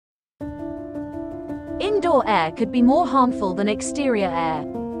Indoor air could be more harmful than exterior air.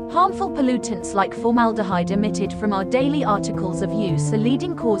 Harmful pollutants like formaldehyde emitted from our daily articles of use are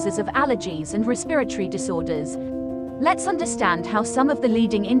leading causes of allergies and respiratory disorders. Let's understand how some of the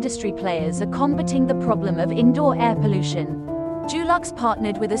leading industry players are combating the problem of indoor air pollution. Deluxe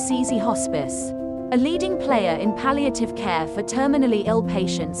partnered with Assisi Hospice, a leading player in palliative care for terminally ill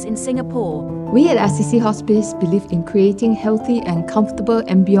patients in Singapore. We at Assisi Hospice believe in creating healthy and comfortable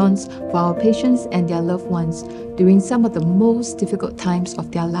ambience for our patients and their loved ones during some of the most difficult times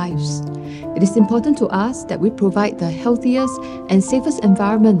of their lives. It is important to us that we provide the healthiest and safest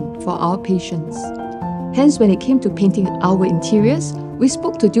environment for our patients. Hence, when it came to painting our interiors, we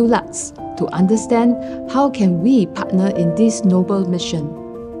spoke to Deluxe to understand how can we partner in this noble mission.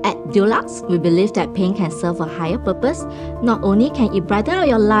 At Deluxe, we believe that paint can serve a higher purpose. Not only can it brighten up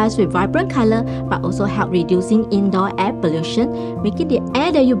your lives with vibrant color, but also help reducing indoor air pollution, making the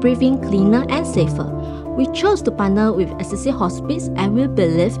air that you breathe in cleaner and safer. We chose to partner with Assisi Hospice and we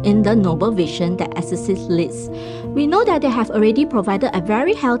believe in the noble vision that Assisi leads. We know that they have already provided a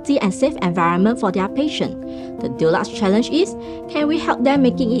very healthy and safe environment for their patients. The Deluxe challenge is, can we help them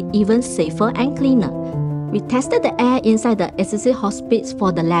making it even safer and cleaner? We tested the air inside the Assisi Hospice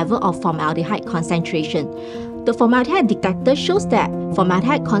for the level of formaldehyde concentration. The formaldehyde detector shows that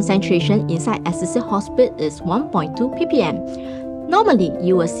formaldehyde concentration inside Assisi Hospice is 1.2 ppm. Normally,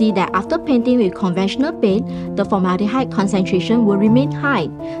 you will see that after painting with conventional paint, the formaldehyde concentration will remain high.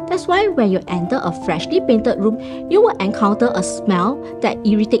 That's why when you enter a freshly painted room, you will encounter a smell that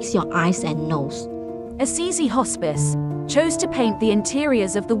irritates your eyes and nose. Assisi Hospice chose to paint the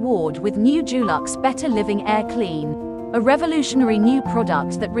interiors of the ward with new Deluxe Better Living Air Clean, a revolutionary new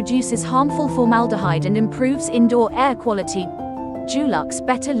product that reduces harmful formaldehyde and improves indoor air quality. Deluxe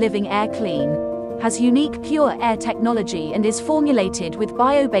Better Living Air Clean has unique pure air technology and is formulated with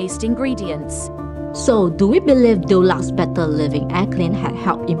bio-based ingredients. So, do we believe Deluxe Better Living Air Clean had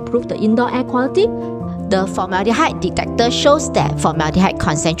helped improve the indoor air quality? The formaldehyde detector shows that formaldehyde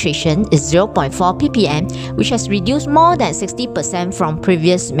concentration is 0.4 ppm, which has reduced more than 60% from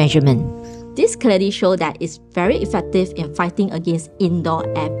previous measurement. This clearly shows that it's very effective in fighting against indoor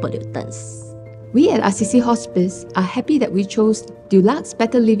air pollutants. We at Assisi Hospice are happy that we chose Deluxe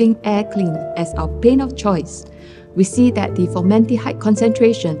Better Living Air Clean as our paint of choice. We see that the formaldehyde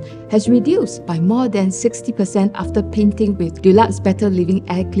concentration has reduced by more than 60% after painting with Deluxe Better Living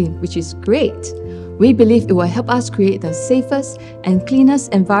Air Clean, which is great. We believe it will help us create the safest and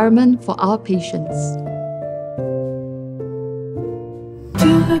cleanest environment for our patients.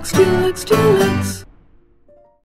 Deluxe, Deluxe, Deluxe.